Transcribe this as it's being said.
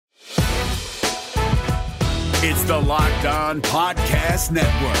It's the Locked On Podcast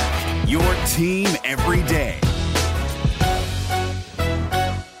Network, your team every day.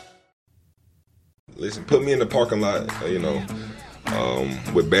 Listen, put me in the parking lot,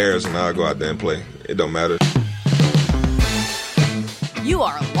 with Bears, and I'll go out there and play. It don't matter. You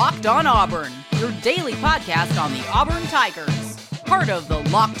are Locked On Auburn, your daily podcast on the Auburn Tigers. Part of the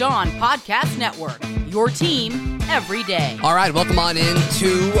Locked On Podcast Network, your team every day. All right, welcome on in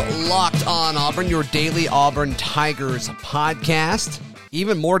to Locked On Auburn, your daily Auburn Tigers podcast.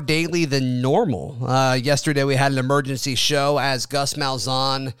 Even more daily than normal. Yesterday we had an emergency show as Gus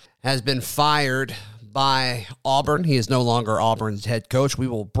Malzahn has been fired by Auburn. He is no longer Auburn's head coach. We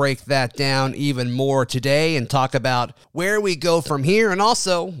will break that down even more today and talk about where we go from here and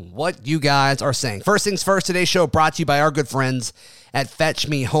also what you guys are saying. First things first, today's show brought to you by our good friends at Fetch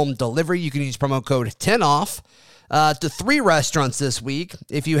Me Home Delivery. You can use promo code 10OFF to 3 restaurants this week.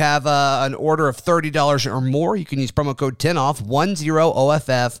 If you have an order of $30 or more, you can use promo code 10OFF,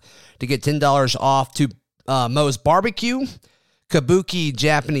 10OFF, to get $10 off to Moe's Barbecue, Kabuki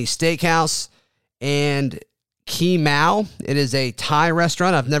Japanese Steakhouse, and Kimao. It is a Thai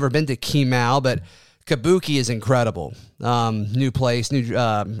restaurant. I've never been to Kimao, but Kabuki is incredible. New place.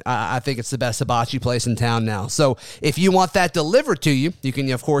 I think it's the best hibachi place in town now. So if you want that delivered to you, you can,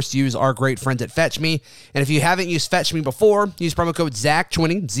 of course, use our great friends at Fetch Me. And if you haven't used Fetch Me before, use promo code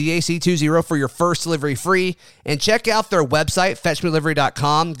ZAC20, ZAC20, for your first delivery free. And check out their website,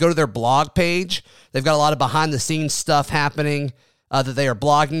 fetchmedelivery.com. Go to their blog page. They've got a lot of behind-the-scenes stuff happening that they are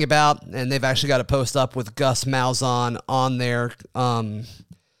blogging about. And they've actually got a post up with Gus Malzahn on there, kind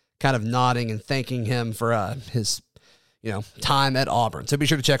of nodding and thanking him for his time at Auburn. So be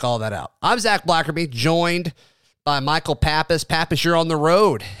sure to check all that out. I'm Zach Blackerby, joined by Michael Pappas. Pappas, you're on the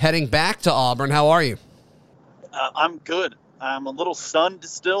road, heading back to Auburn. How are you? I'm good. I'm a little stunned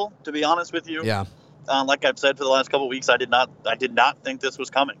still, to be honest with you. Yeah. Like I've said for the last couple of weeks, I did not think this was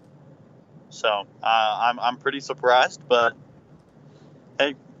coming. So I'm pretty surprised, but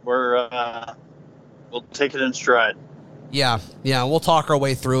hey, we'll take it in stride. Yeah, we'll talk our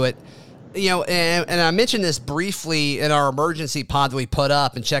way through it. And I mentioned this briefly in our emergency pod that we put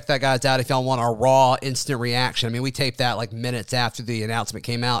up, and check that guys out if y'all want our raw instant reaction. I mean, we taped that like minutes after the announcement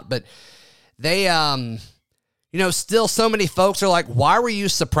came out, but they, still so many folks are like, why were you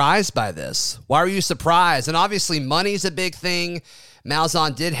surprised by this? Why were you surprised? And obviously money's a big thing.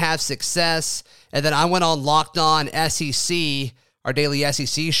 Malzahn did have success. And then I went on Locked On SEC, our daily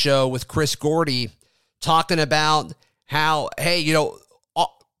SEC show with Chris Gordy, talking about how, hey, you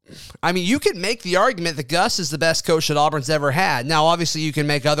could make the argument that Gus is the best coach that Auburn's ever had. Now, obviously, you can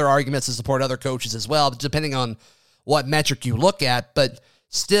make other arguments to support other coaches as well, depending on what metric you look at. But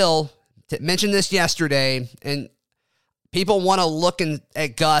still, to mention this yesterday, and people want to look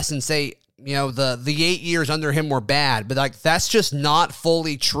at Gus and say, the 8 years under him were bad. But that's just not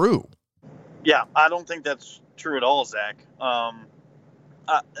fully true. Yeah, I don't think that's true at all, Zach.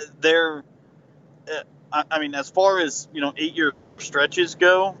 As far as 8-year stretches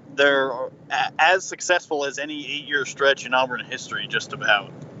go, they're as successful as any 8-year stretch in Auburn history, just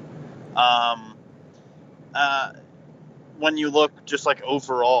about. When you look just like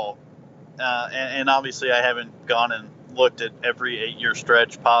overall, and obviously I haven't gone and looked at every 8-year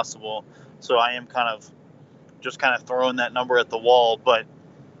stretch possible, so I am kind of throwing that number at the wall. But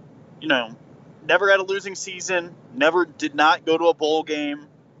never had a losing season, did not go to a bowl game.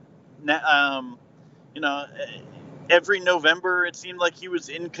 Every November, it seemed like he was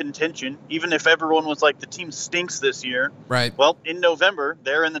in contention, even if everyone was like, the team stinks this year. Right. Well, in November,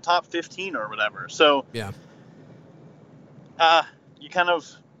 they're in the top 15 or whatever. So, yeah. You kind of,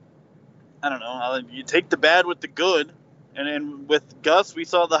 I don't know, you take the bad with the good. And with Gus, we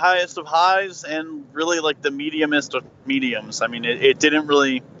saw the highest of highs and really like the mediumest of mediums. I mean, it didn't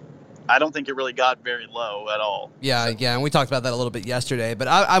really, I don't think it really got very low at all. Yeah, and we talked about that a little bit yesterday, but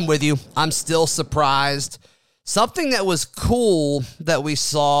I'm with you. I'm still surprised. Something that was cool that we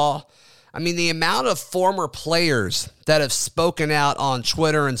saw, I mean, the amount of former players that have spoken out on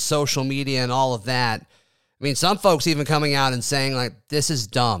Twitter and social media and all of that. I mean, some folks even coming out and saying, like, this is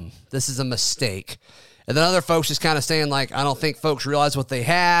dumb. This is a mistake. And then other folks just kind of saying, like, I don't think folks realize what they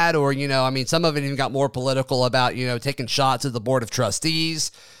had, or, some of it even got more political about, taking shots at the Board of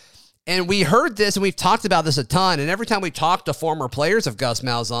Trustees. And we heard this, and we've talked about this a ton, and every time we talk to former players of Gus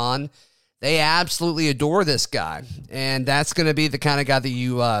Malzahn, they absolutely adore this guy. And that's going to be the kind of guy that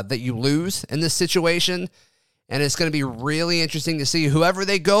you lose in this situation. And it's going to be really interesting to see whoever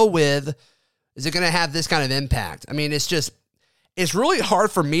they go with, is it going to have this kind of impact? I mean, it's just it's really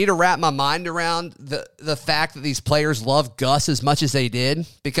hard for me to wrap my mind around the fact that these players love Gus as much as they did,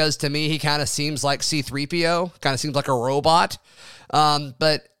 because to me, he kind of seems like C-3PO, kind of seems like a robot.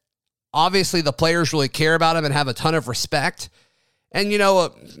 But obviously the players really care about him and have a ton of respect. And,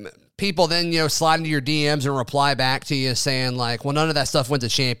 people then, slide into your DMs and reply back to you saying like, well, none of that stuff wins a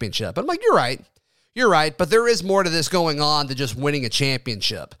championship. I'm like, you're right. But there is more to this going on than just winning a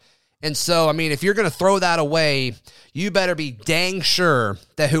championship. And so, I mean, if you're going to throw that away, you better be dang sure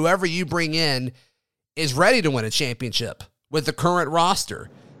that whoever you bring in is ready to win a championship with the current roster.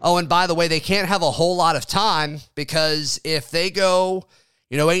 Oh, and by the way, they can't have a whole lot of time, because if they go,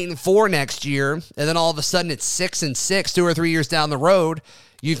 8-4 next year, and then all of a sudden it's 6-6, 2 or 3 years down the road,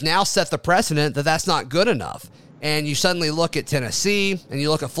 you've now set the precedent that that's not good enough. And you suddenly look at Tennessee and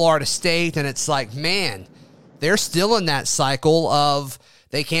you look at Florida State, and it's like, man, they're still in that cycle of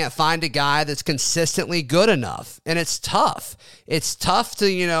they can't find a guy that's consistently good enough. And it's tough. It's tough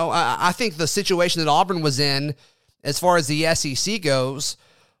to, I think the situation that Auburn was in as far as the SEC goes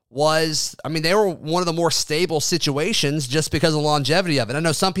was, they were one of the more stable situations just because of the longevity of it. I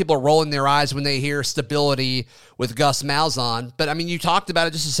know some people are rolling their eyes when they hear stability with Gus Malzahn, but you talked about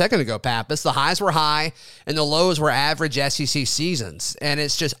it just a second ago, Pappas. The highs were high and the lows were average SEC seasons. And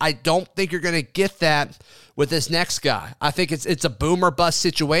it's just, I don't think you're going to get that with this next guy. I think it's a boom or bust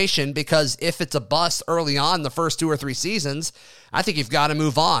situation, because if it's a bust early on the first 2 or 3 seasons, I think you've got to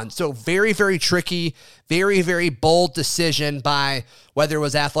move on. So very, very tricky, very, very bold decision by whether it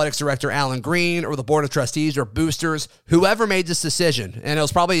was athletics director Alan Green or the board of trustees or boosters, whoever made this decision. And it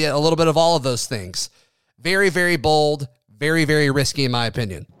was probably a little bit of all of those things. Very, very bold, very, very risky in my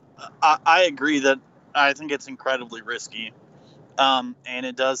opinion. I agree that I think it's incredibly risky. And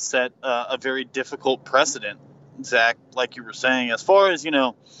it does set a very difficult precedent, Zach, like you were saying, as far as,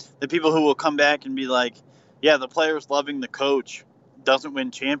 the people who will come back and be like, yeah, the players loving the coach doesn't win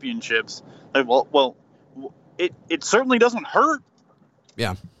championships. Like, well, it certainly doesn't hurt.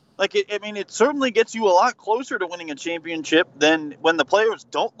 Yeah. Like, it certainly gets you a lot closer to winning a championship than when the players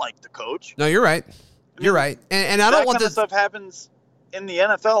don't like the coach. No, you're right. You're right. And I don't want this. That kind of stuff happens in the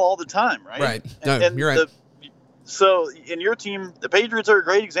NFL all the time, right? Right. No, you're right. So in your team, the Patriots are a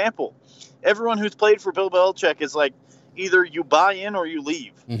great example. Everyone who's played for Bill Belichick is like, either you buy in or you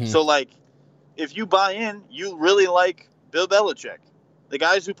leave. Mm-hmm. So like, if you buy in, you really like Bill Belichick. The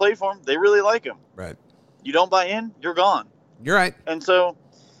guys who play for him, they really like him. Right. You don't buy in, you're gone. You're right. And so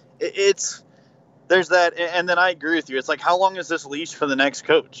there's that. And then I agree with you. It's like, how long is this leash for the next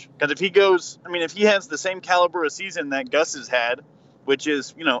coach? Because if he goes, if he has the same caliber of season that Gus has had, which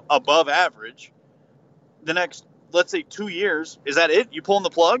is, above average, the next, let's say 2 years, is that it? You pulling the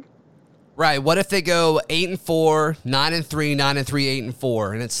plug? Right. What if they go 8-4, 9-3, 9-3,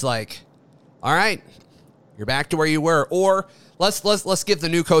 8-4, and it's like, all right, you're back to where you were. Or let's give the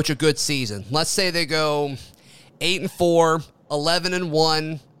new coach a good season. Let's say they go 8-4,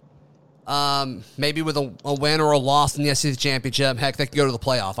 11-1, maybe with a win or a loss in the SEC championship. Heck, they can go to the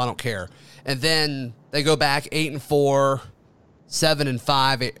playoff. I don't care. And then they go back 8-4,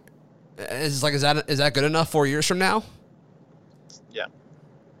 7-5. Is that good enough 4 years from now? Yeah.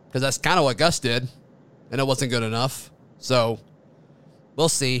 Because that's kind of what Gus did, and it wasn't good enough. So we'll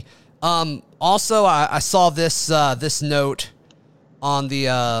see. Also, I saw this note on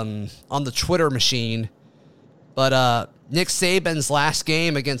the Twitter machine, but Nick Saban's last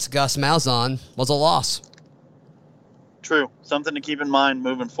game against Gus Malzahn was a loss. True. Something to keep in mind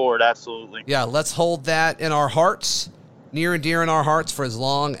moving forward. Absolutely. Yeah, let's hold that in our hearts, near and dear in our hearts, for as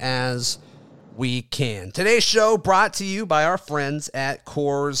long as we can. Today's show brought to you by our friends at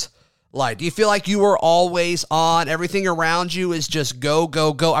Coors Light. Do you feel like you were always on? Everything around you is just go,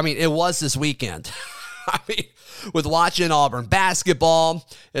 go, go. It was this weekend. With watching Auburn basketball,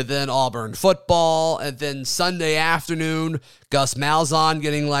 and then Auburn football, and then Sunday afternoon, Gus Malzahn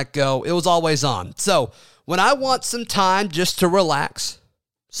getting let go. It was always on. So when I want some time just to relax,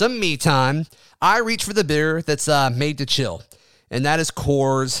 some me time, I reach for the beer that's made to chill, and that is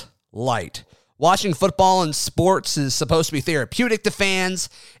Coors Light. Watching football and sports is supposed to be therapeutic to fans,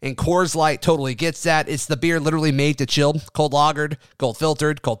 and Coors Light totally gets that. It's the beer literally made to chill. Cold lagered, cold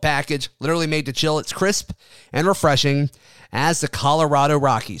filtered, cold packaged, literally made to chill. It's crisp and refreshing as the Colorado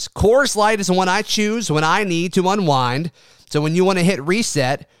Rockies. Coors Light is the one I choose when I need to unwind. So when you want to hit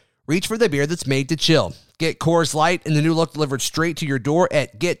reset, reach for the beer that's made to chill. Get Coors Light in the new look delivered straight to your door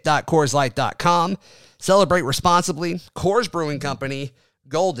at get.coorslight.com. Celebrate responsibly. Coors Brewing Company,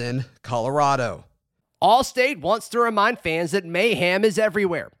 Golden, Colorado. Allstate wants to remind fans that mayhem is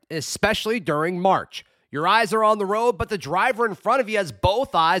everywhere, especially during March. Your eyes are on the road, but the driver in front of you has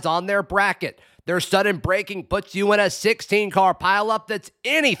both eyes on their bracket. Their sudden braking puts you in a 16-car pileup that's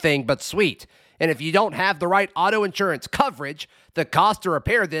anything but sweet. And if you don't have the right auto insurance coverage, the cost to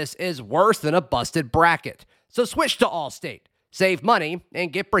repair this is worse than a busted bracket. So switch to Allstate, save money,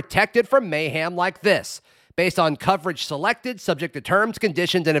 and get protected from mayhem like this. Based on coverage selected, subject to terms,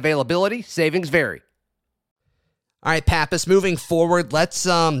 conditions, and availability, savings vary. All right, Pappas, moving forward, let's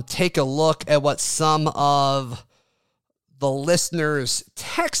take a look at what some of the listeners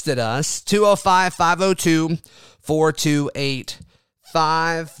texted us.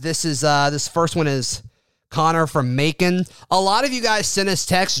 205-502-4285. This first one is Connor from Macon. A lot of you guys sent us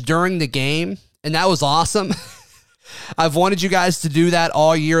texts during the game, and that was awesome. I've wanted you guys to do that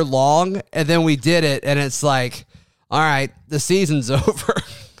all year long, and then we did it, and it's like, all right, the season's over.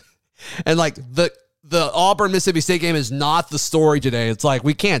 And like the Auburn Mississippi State game is not the story today. It's like,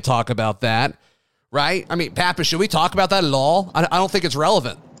 we can't talk about that, right? I mean, Papa, should we talk about that at all? I don't think it's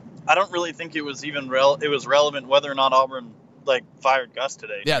relevant. I don't really think it was even relevant whether or not Auburn fired Gus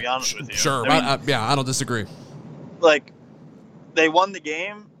today, to be honest with you. Sure. I don't disagree. Like, they won the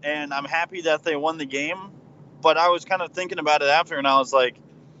game, and I'm happy that they won the game, but I was kind of thinking about it after, and I was like,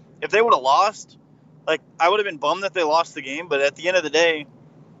 if they would have lost, I would have been bummed that they lost the game, but at the end of the day,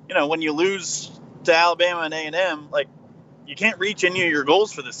 when you lose to Alabama and A&M, you can't reach any of your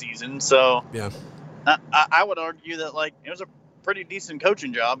goals for the season. So yeah, I would argue that it was a pretty decent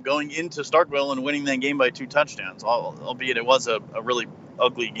coaching job going into Starkville and winning that game by 2 touchdowns, albeit it was a really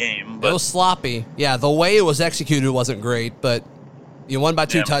ugly game. But it was sloppy. Yeah, the way it was executed wasn't great, but you won by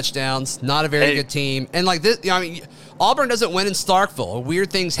 2 touchdowns. Not a very good team. And this, Auburn doesn't win in Starkville. Weird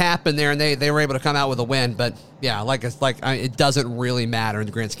things happen there, and they were able to come out with a win. But yeah, it doesn't really matter in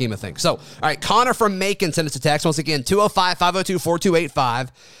the grand scheme of things. So, all right, Connor from Macon sent us a text once again, 205-502-4285.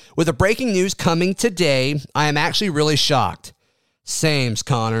 With a breaking news coming today, I am actually really shocked. Sames,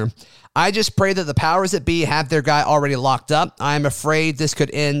 Connor. I just pray that the powers that be have their guy already locked up. I am afraid this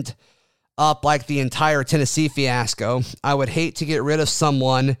could end up like the entire Tennessee fiasco. I would hate to get rid of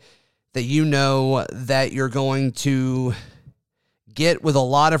someone that that you're going to get with a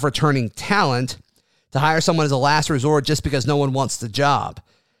lot of returning talent, to hire someone as a last resort just because no one wants the job.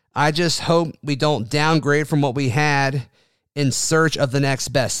 I just hope we don't downgrade from what we had in search of the next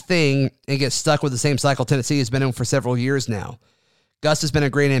best thing and get stuck with the same cycle Tennessee has been in for several years now. Gus has been a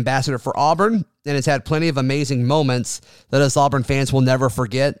great ambassador for Auburn and has had plenty of amazing moments that us Auburn fans will never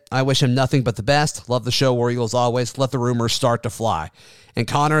forget. I wish him nothing but the best. Love the show, War Eagles always. Let the rumors start to fly. And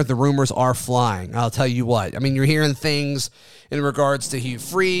Connor, the rumors are flying. I'll tell you what. I mean, you're hearing things in regards to Hugh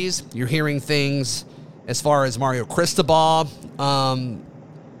Freeze. You're hearing things as far as Mario Cristobal. And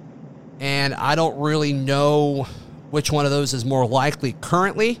I don't really know which one of those is more likely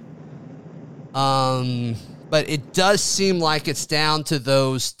currently. But it does seem like it's down to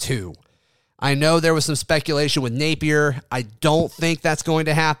those two. I know there was some speculation with Napier. I don't think that's going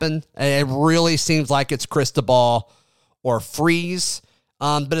to happen. It really seems like it's Cristobal or Freeze.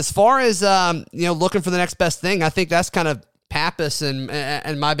 But as far as looking for the next best thing, I think that's kind of Pappas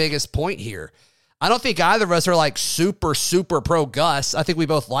and my biggest point here. I don't think either of us are super, super pro Gus. I think we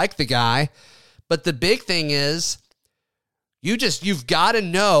both like the guy. But the big thing is you've got to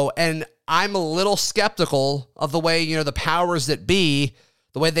know, and I'm a little skeptical of the way, the powers that be,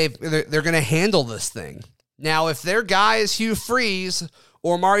 the way they're going to handle this thing. Now, if their guy is Hugh Freeze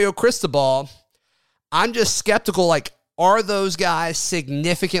or Mario Cristobal, I'm just skeptical, are those guys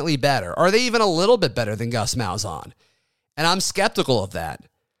significantly better? Are they even a little bit better than Gus Malzahn? And I'm skeptical of that.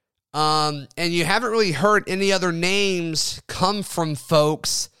 And you haven't really heard any other names come from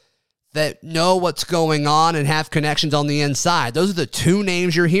folks that know what's going on and have connections on the inside. Those are the 2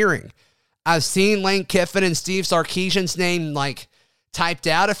 names you're hearing. I've seen Lane Kiffin and Steve Sarkisian's name typed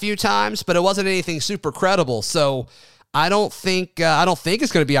out a few times, but it wasn't anything super credible. So I don't think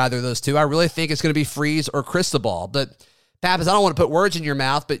it's going to be either of those 2. I really think it's going to be Freeze or Cristobal. But Pappas, I don't want to put words in your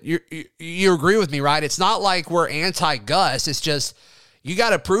mouth, but you agree with me, right? It's not like we're anti-Gus. It's just you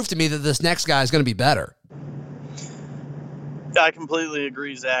got to prove to me that this next guy is going to be better. I completely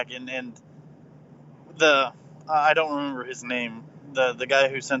agree, Zach. And I don't remember his name. The guy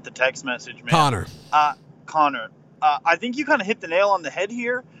who sent the text message, man. Connor. I think you kind of hit the nail on the head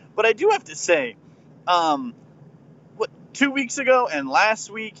here, but I do have to say, 2 weeks ago and last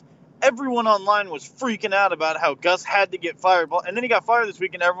week, everyone online was freaking out about how Gus had to get fired, and then he got fired this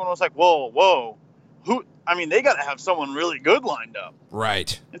week, and everyone was like, whoa, who? I mean, they got to have someone really good lined up.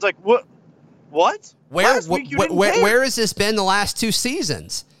 Right. It's like, what? Where has this been the last 2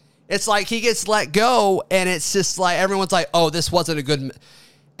 seasons? It's like he gets let go, and it's just like everyone's like, oh, this wasn't a good.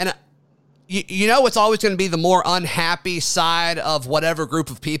 And You know, it's always going to be the more unhappy side of whatever group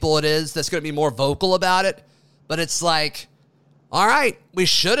of people it is that's going to be more vocal about it. But it's like, all right, we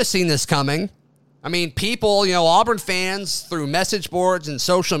should have seen this coming. I mean, people, you know, Auburn fans through message boards and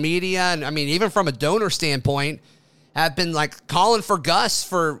social media, and I mean, even from a donor standpoint, have been like calling for Gus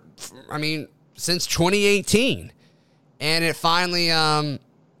for since 2018. And it finally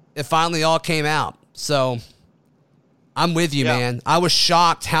all came out. So I'm with you, man. I was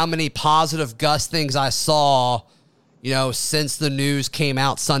shocked how many positive Gus things I saw, you know, since the news came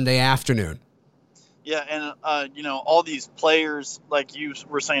out Sunday afternoon. Yeah, and, you know, all these players, like you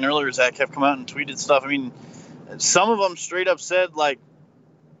were saying earlier, Zach, have come out and tweeted stuff. I mean, some of them straight up said, like,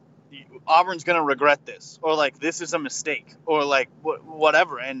 Auburn's going to regret this, or, like, this is a mistake, or, like,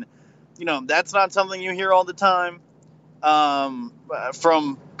 whatever. And, you know, that's not something you hear all the time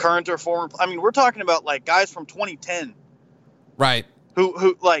from current or former. I mean, we're talking about, like, guys from 2010. Right.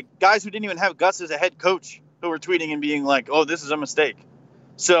 Who like, guys who didn't even have Gus as a head coach who were tweeting and being like, oh, this is a mistake.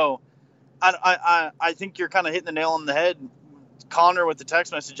 So I think you're kind of hitting the nail on the head, Connor with the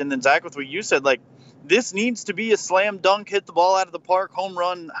text message, and then Zach with what you said. Like, this needs to be a slam dunk, hit the ball out of the park, home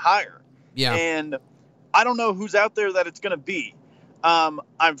run hire. Yeah. And I don't know who's out there that it's going to be. I'm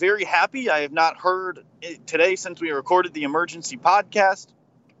very happy. I have not heard today since we recorded the emergency podcast,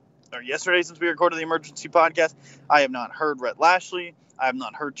 or yesterday since we recorded the emergency podcast. I have not heard Rhett Lashley. I have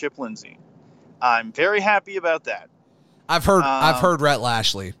not heard Chip Lindsey. I'm very happy about that. I've heard Rhett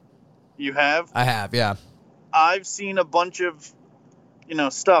Lashley. You have? I have, yeah. I've seen a bunch of, you know,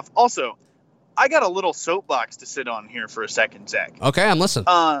 stuff. Also, I got a little soapbox to sit on here for a second, Zach. Okay, I'm listening.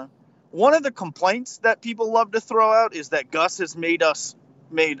 One of the complaints that people love to throw out is that Gus has made us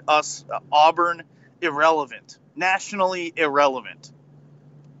Auburn irrelevant, nationally irrelevant.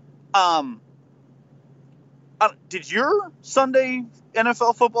 Did your Sunday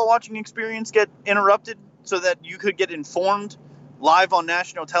NFL football watching experience get interrupted so that you could get informed live on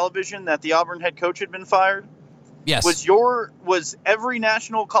national television that the Auburn head coach had been fired? Yes. Was every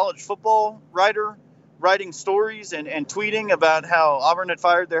national college football writer writing stories and tweeting about how Auburn had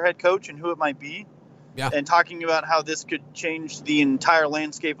fired their head coach and who it might be? Yeah. And talking about how this could change the entire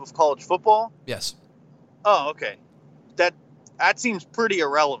landscape of college football? Yes. Oh, okay. That seems pretty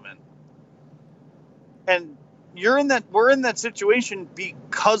irrelevant. And we're in that situation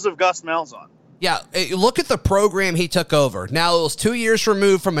because of Gus Malzahn. Yeah, look at the program he took over. Now, it was 2 years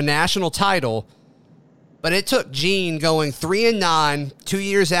removed from a national title, but it took Gene going 3-9, 2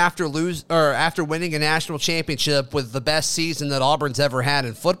 years after winning a national championship with the best season that Auburn's ever had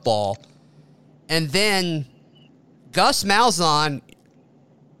in football. And then Gus Malzahn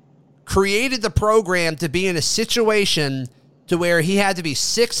created the program to be in a situation to where he had to be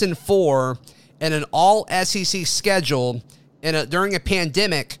 6-4 in an all SEC schedule during a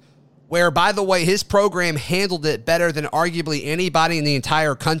pandemic, where, by the way, his program handled it better than arguably anybody in the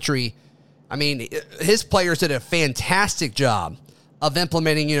entire country. I mean, his players did a fantastic job of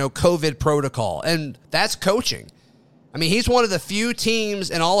implementing, you know, COVID protocol, and that's coaching. I mean, he's one of the few teams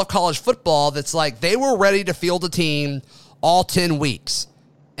in all of college football that's like, they were ready to field a team all 10 weeks.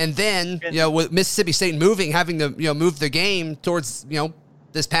 And then, you know, with Mississippi State having to, you know, move the game towards, you know,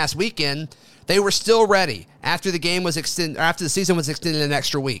 this past weekend, they were still ready after the season was extended an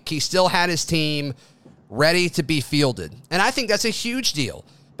extra week. He still had his team ready to be fielded. And I think that's a huge deal.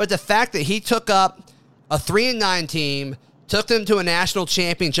 But the fact that he took up a 3-9 team, took them to a national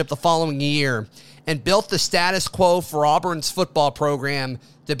championship the following year, and built the status quo for Auburn's football program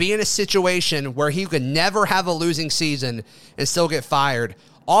to be in a situation where he could never have a losing season and still get fired.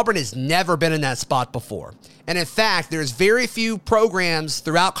 Auburn has never been in that spot before. And in fact, there's very few programs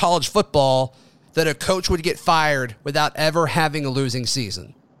throughout college football that a coach would get fired without ever having a losing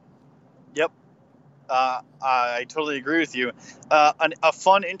season. Yep. I totally agree with you. A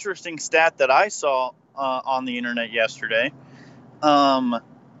fun, interesting stat that I saw on the internet yesterday.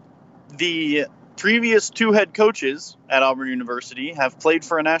 The previous two head coaches at Auburn University have played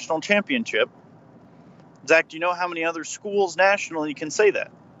for a national championship. Zach, do you know how many other schools nationally can say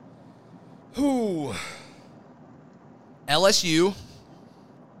that? Who? LSU.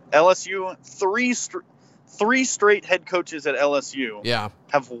 LSU, three straight head coaches at LSU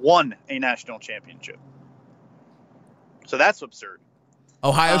have won a national championship. So that's absurd.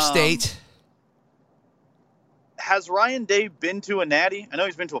 Ohio State. Has Ryan Day been to a natty? I know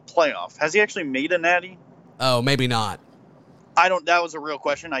he's been to a playoff. Has he actually made a natty? Oh, maybe not. That was a real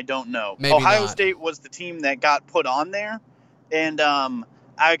question. I don't know. Maybe Ohio not. State was the team that got put on there. And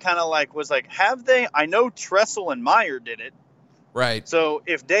I kind of was like, have they? I know Tressel and Meyer did it. Right. So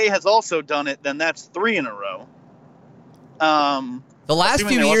if Day has also done it, then that's 3 in a row. The The last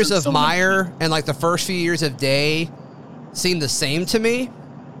few there years wasn't of so many- Meyer and like the first few years of Day seem the same to me.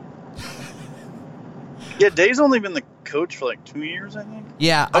 Yeah, Day's only been the coach for like 2 years, I think.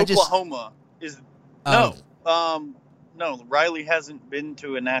 Yeah, Oklahoma is Oh. no. Riley hasn't been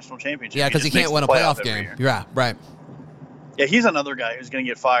to a national championship. Yeah, because he just makes can't win a the playoff every game. year. Yeah, right. Yeah, he's another guy who's going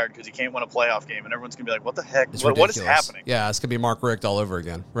to get fired because he can't win a playoff game, and everyone's going to be like, "What the heck? It's What is ridiculous. happening?" Yeah, it's going to be Mark Richt all over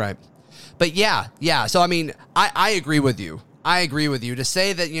again. Right. But yeah. So, I mean, I agree with you. To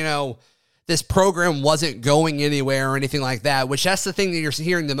say that, this program wasn't going anywhere or anything like that, which that's the thing that you're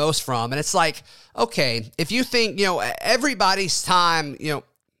hearing the most from. And it's like, okay, if you think, everybody's time,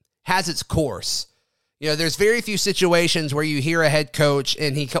 has its course. There's very few situations where you hear a head coach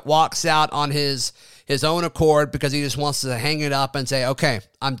and he walks out on his own accord because he just wants to hang it up and say, okay,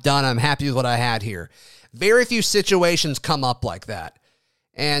 I'm done. I'm happy with what I had here. Very few situations come up like that.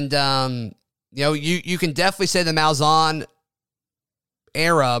 And, you can definitely say the Malzahn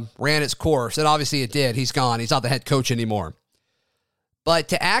era ran its course, and obviously it did. He's gone. He's not the head coach anymore. But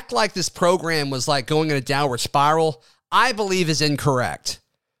to act like this program was like going in a downward spiral, I believe is incorrect.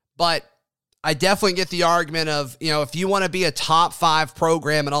 But I definitely get the argument of, if you want to be a top 5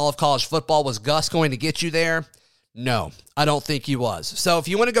 program in all of college football, was Gus going to get you there? No, I don't think he was. So if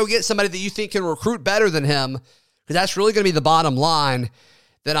you want to go get somebody that you think can recruit better than him, because that's really going to be the bottom line,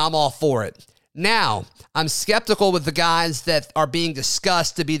 then I'm all for it. Now, I'm skeptical with the guys that are being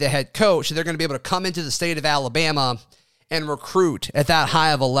discussed to be the head coach. They're going to be able to come into the state of Alabama and recruit at that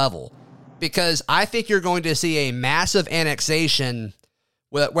high of a level, because I think you're going to see a massive annexation,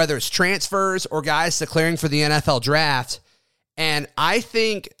 whether it's transfers or guys declaring for the NFL draft. And I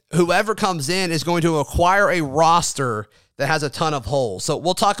think whoever comes in is going to acquire a roster that has a ton of holes. So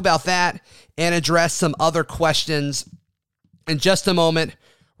we'll talk about that and address some other questions in just a moment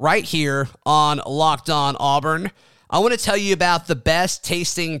right here on Locked On Auburn. I want to tell you about the best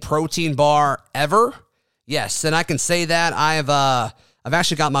tasting protein bar ever. Yes, and I can say that. I've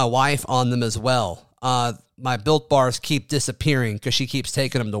actually got my wife on them as well. My Built Bars keep disappearing because she keeps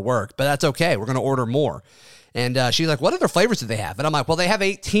taking them to work, but that's okay. We're going to order more. And she's like, what other flavors do they have? And I'm like, well, they have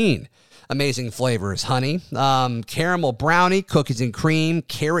 18 amazing flavors, honey. Caramel brownie, cookies and cream,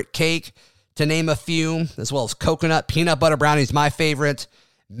 carrot cake, to name a few, as well as coconut, peanut butter brownie is my favorite,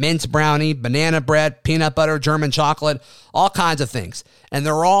 mint brownie, banana bread, peanut butter, German chocolate, all kinds of things. And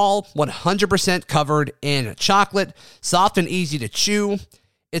they're all 100% covered in chocolate, soft and easy to chew.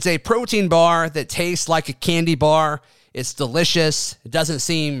 It's a protein bar that tastes like a candy bar. It's delicious. It doesn't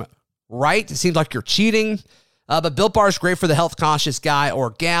seem right. It seems like you're cheating. But Built Bar is great for the health-conscious guy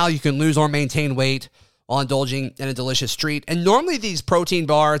or gal. You can lose or maintain weight while indulging in a delicious treat. And normally these protein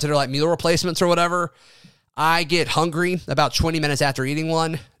bars that are like meal replacements or whatever, I get hungry about 20 minutes after eating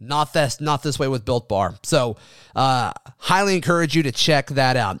one. Not this way with Built Bar. So highly encourage you to check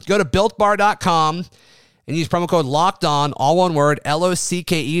that out. Go to BuiltBar.com and use promo code LOCKEDON, all one word,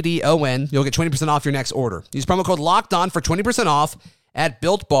 LOCKEDON. You'll get 20% off your next order. Use promo code LOCKEDON for 20% off at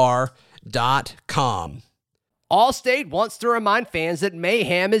BuiltBar.com. Allstate wants to remind fans that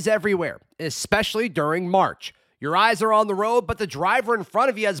mayhem is everywhere, especially during March. Your eyes are on the road, but the driver in front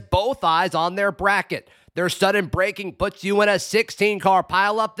of you has both eyes on their bracket. Their sudden braking puts you in a 16-car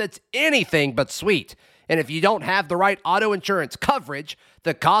pileup that's anything but sweet. And if you don't have the right auto insurance coverage,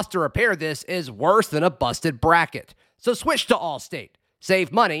 the cost to repair this is worse than a busted bracket. So switch to Allstate,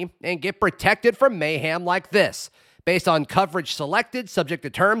 save money, and get protected from mayhem like this. Based on coverage selected, subject to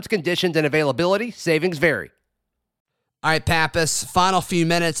terms, conditions, and availability, savings vary. All right, Pappas, final few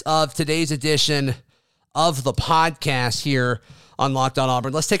minutes of today's edition of the podcast here on Locked On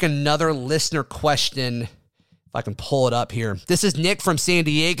Auburn. Let's take another listener question, if I can pull it up here. This is Nick from San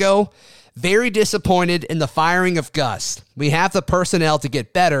Diego. Very disappointed in the firing of Gus. We have the personnel to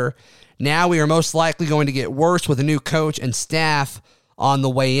get better. Now we are most likely going to get worse with a new coach and staff on the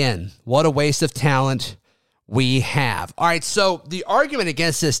way in. What a waste of talent we have. All right, so the argument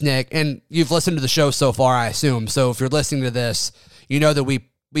against this, Nick, and you've listened to the show so far, I assume. So if you're listening to this, you know that we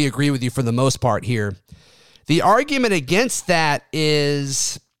agree with you for the most part here. The argument against that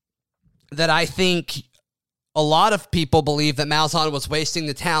is that I think a lot of people believe that Malzahn was wasting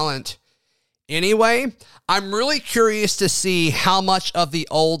the talent anyway. I'm really curious to see how much of the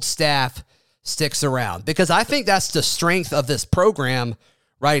old staff sticks around, because I think that's the strength of this program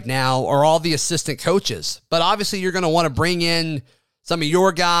right now, or all the assistant coaches. But obviously you're going to want to bring in some of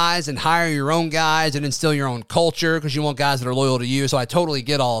your guys and hire your own guys and instill your own culture because you want guys that are loyal to you. So I totally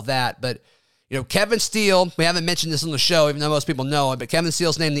get all of that. But, Kevin Steele, we haven't mentioned this on the show, even though most people know it, but Kevin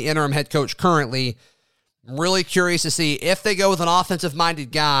Steele's named the interim head coach currently. I'm really curious to see if they go with an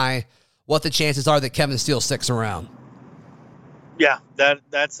offensive-minded guy, what the chances are that Kevin Steele sticks around. Yeah,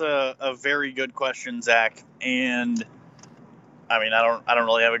 that's a very good question, Zach. And I mean, I don't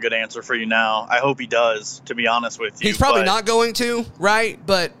really have a good answer for you now. I hope he does, to be honest with you. He's probably not going to, right?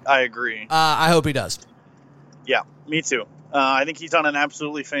 But I agree. I hope he does. Yeah, me too. I think he's done an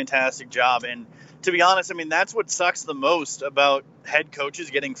absolutely fantastic job. And to be honest, I mean, that's what sucks the most about head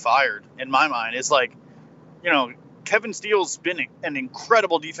coaches getting fired, in my mind. Is like, Kevin Steele's been an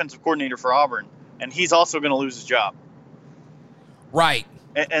incredible defensive coordinator for Auburn, and he's also going to lose his job. Right.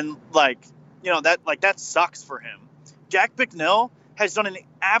 And that sucks for him. Jack Bicknell has done an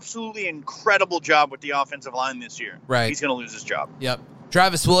absolutely incredible job with the offensive line this year. Right. He's going to lose his job. Yep.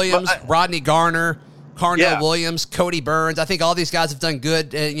 Travis Williams, Rodney Garner, Carnell Williams, Cody Burns. I think all these guys have done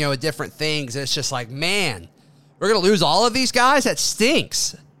good, at different things. It's just like, man, we're going to lose all of these guys? That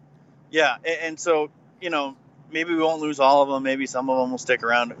stinks. Yeah. And so, maybe we won't lose all of them. Maybe some of them will stick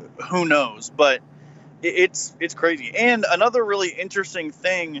around. Who knows? But it's crazy. And another really interesting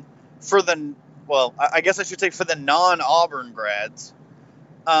thing for I guess I should say for the non-Auburn grads,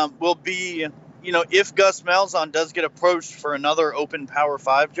 will be, if Gus Malzahn does get approached for another open Power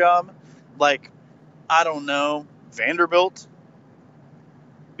 5 job, like, I don't know, Vanderbilt,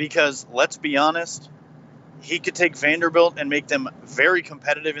 because let's be honest, he could take Vanderbilt and make them very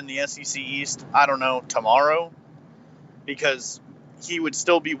competitive in the SEC East, I don't know, tomorrow, because he would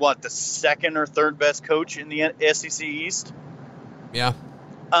still be, the second or third best coach in the SEC East? Yeah.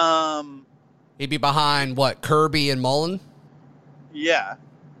 He'd be behind, Kirby and Mullen? Yeah.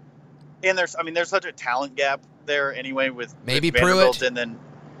 And there's such a talent gap there anyway with maybe with Vanderbilt, Pruitt. And then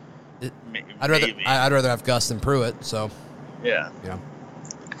I'd rather have Gus than Pruitt, so. Yeah. Yeah.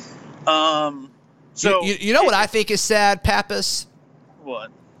 So you know what I think is sad, Pappas?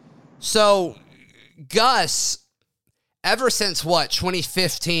 What? So Gus, ever since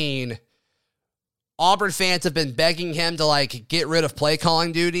 2015, Auburn fans have been begging him to get rid of play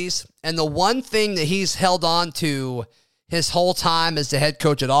calling duties. And the one thing that he's held on to his whole time as the head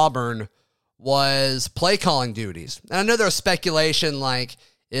coach at Auburn was play calling duties. And I know there's speculation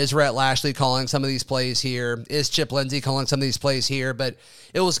is Rhett Lashley calling some of these plays here? Is Chip Lindsey calling some of these plays here? But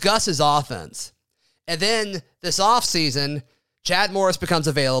it was Gus's offense. And then this offseason, Chad Morris becomes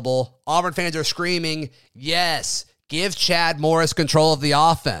available. Auburn fans are screaming, yes, give Chad Morris control of the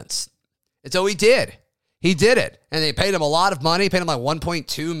offense. And so he did. He did it. And they paid him a lot of money, paid him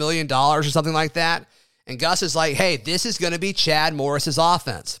 $1.2 million or something like that. And Gus is like, hey, this is going to be Chad Morris's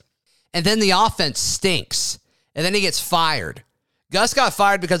offense. And then the offense stinks. And then he gets fired. Gus got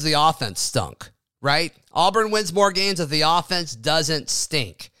fired because the offense stunk, right? Auburn wins more games if the offense doesn't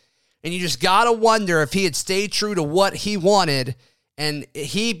stink. And you just got to wonder if he had stayed true to what he wanted and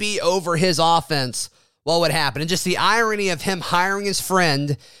he be over his offense, what would happen? And just the irony of him hiring his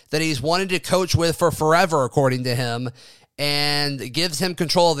friend that he's wanted to coach with for forever, according to him, and gives him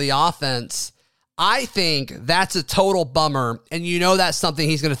control of the offense. I think that's a total bummer, and that's something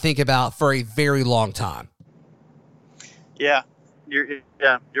he's going to think about for a very long time. Yeah, you're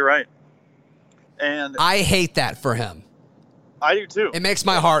right. And I hate that for him. I do too. It makes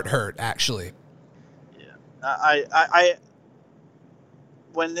my heart hurt, actually. Yeah, I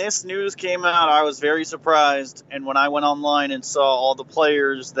when this news came out, I was very surprised. And when I went online and saw all the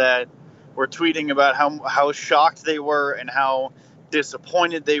players that were tweeting about how shocked they were and how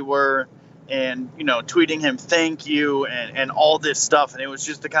disappointed they were, and tweeting him thank you and all this stuff, and it was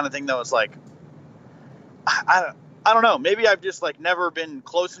just the kind of thing that was like, I don't know, maybe I've just never been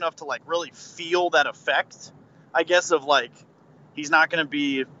close enough to really feel that effect, I guess, of he's not going to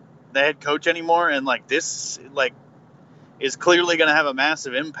be the head coach anymore, and this is clearly going to have a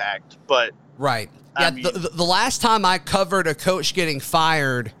massive impact. But right, yeah. The last time I covered a coach getting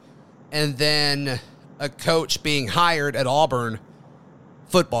fired and then a coach being hired at Auburn,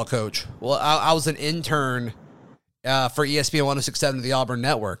 football coach. Well, I was an intern for ESPN 106.7 of the Auburn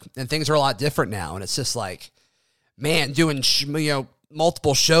Network, and things are a lot different now. And it's just man, doing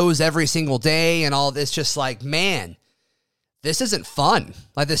multiple shows every single day and all this, just man, this isn't fun.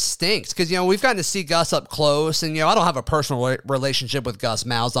 This stinks. Because, we've gotten to see Gus up close. And, I don't have a personal relationship with Gus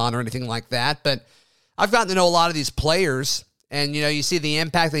Malzahn or anything like that. But I've gotten to know a lot of these players. And, you see the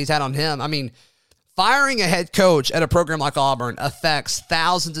impact that he's had on him. I mean, firing a head coach at a program like Auburn affects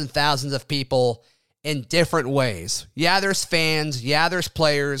thousands and thousands of people in different ways. Yeah, there's fans. Yeah, there's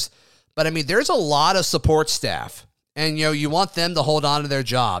players. But, I mean, there's a lot of support staff. And, you want them to hold on to their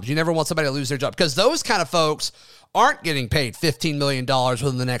jobs. You never want somebody to lose their job. Because those kind of folks aren't getting paid $15 million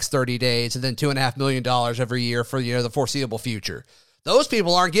within the next 30 days and then $2.5 million every year for the foreseeable future. Those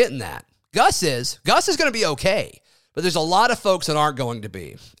people aren't getting that. Gus is. Gus is going to be okay. But there's a lot of folks that aren't going to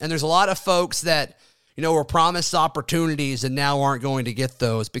be. And there's a lot of folks that, were promised opportunities and now aren't going to get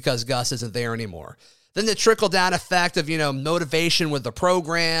those because Gus isn't there anymore. Then the trickle-down effect of, motivation with the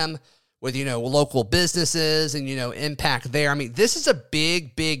program, with, local businesses and, impact there. I mean, this is a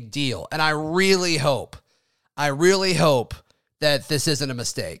big, big deal. And I really hope that this isn't a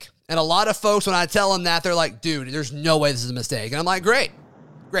mistake. And a lot of folks, when I tell them that, they're like, dude, there's no way this is a mistake. And I'm like, great.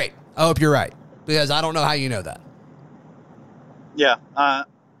 I hope you're right, because I don't know how you know that. Yeah.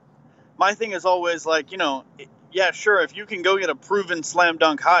 My thing is always like, yeah, sure, if you can go get a proven slam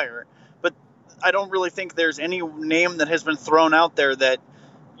dunk hire, but I don't really think there's any name that has been thrown out there that,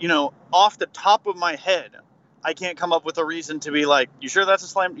 off the top of my head, I can't come up with a reason to be like, you sure that's a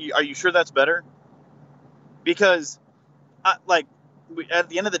slam? Are you sure that's better? Because, at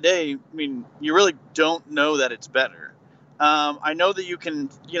the end of the day, I mean, you really don't know that it's better. I know that you can,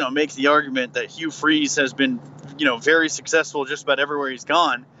 make the argument that Hugh Freeze has been, very successful just about everywhere he's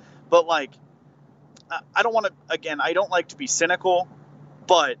gone. But, I don't want to, again, I don't like to be cynical,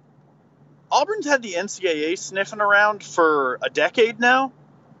 but Auburn's had the NCAA sniffing around for a decade now,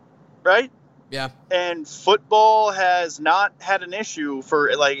 right? Yeah. And football has not had an issue for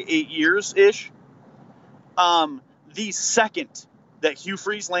 8 years-ish. The second that Hugh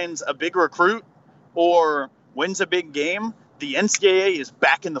Freeze lands a big recruit or wins a big game, the NCAA is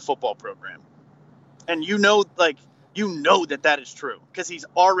back in the football program. And that is true because he's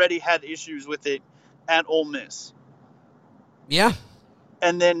already had issues with it at Ole Miss. Yeah.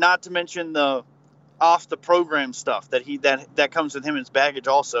 And then not to mention the off the program stuff that comes with him as baggage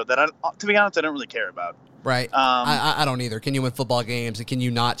also that to be honest, I don't really care about. Right. I don't either. Can you win football games and can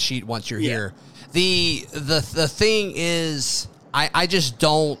you not cheat once you're here? The thing is, I just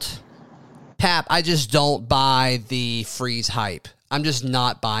don't, Pap, I just don't buy the Freeze hype. I'm just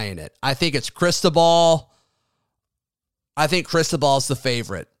not buying it. I think it's Cristobal. I think Cristobal's the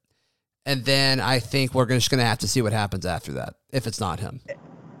favorite. And then I think we're just going to have to see what happens after that, if it's not him.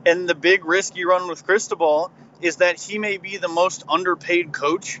 And the big risk you run with Cristobal is that he may be the most underpaid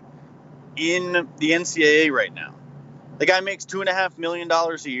coach in the NCAA right now. The guy makes $2.5 million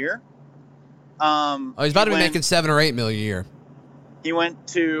a year. He's about to be making $7 or $8 million a year. He went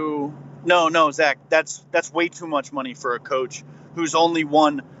to no, Zach. That's way too much money for a coach who's only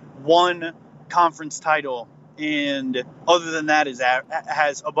won one conference title, and other than that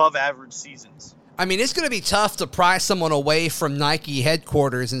has above average seasons. I mean, it's going to be tough to pry someone away from Nike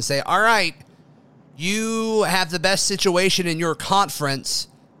headquarters and say, all right, you have the best situation in your conference,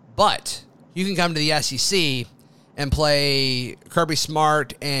 but you can come to the SEC and play Kirby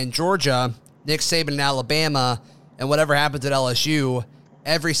Smart and Georgia, Nick Saban in Alabama, and whatever happens at LSU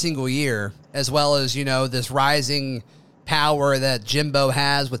every single year, as well as, this rising power that Jimbo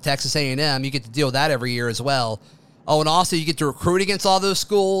has with Texas A&M. You get to deal with that every year as well. Oh, and also you get to recruit against all those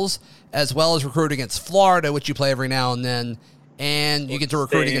schools, as well as recruit against Florida, which you play every now and then, and you get to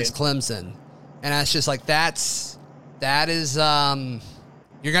recruit against Clemson. And that's just that is,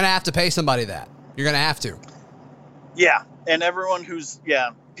 you're going to have to pay somebody that. You're going to have to. Yeah, and everyone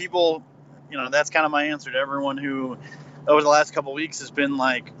people, that's kind of my answer to everyone who over the last couple of weeks has been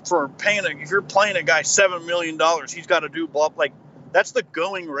like, if you're paying a guy $7 million, he's got to do blah. That's the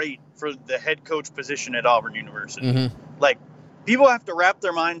going rate for the head coach position at Auburn University. Mm-hmm. People have to wrap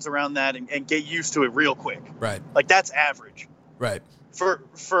their minds around that and get used to it real quick. Right. That's average. Right.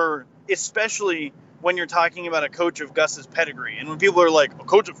 For especially when you're talking about a coach of Gus's pedigree. And when people are like, a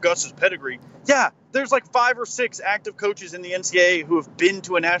coach of Gus's pedigree, yeah, there's 5 or 6 active coaches in the NCAA who have been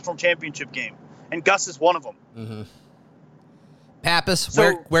to a national championship game. And Gus is one of them. Mm-hmm. Pappas,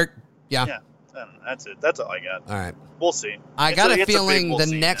 Yeah, that's it. That's all I got. All right. We'll see. I got a feeling the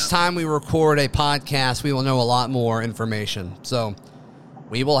next time we record a podcast, we will know a lot more information. So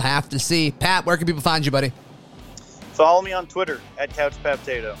we will have to see. Pat, where can people find you, buddy? Follow me on Twitter at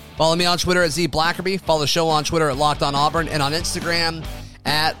CouchPaptato. Follow me on Twitter at ZBlackerby. Follow the show on Twitter at Locked On Auburn and on Instagram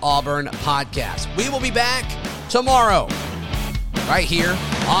at Auburn Podcast. We will be back tomorrow right here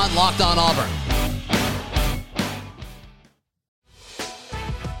on Locked On Auburn.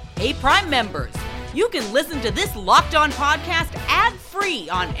 Hey, Prime members, you can listen to this Locked On podcast ad-free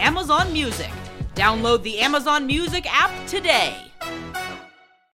on Amazon Music. Download the Amazon Music app today.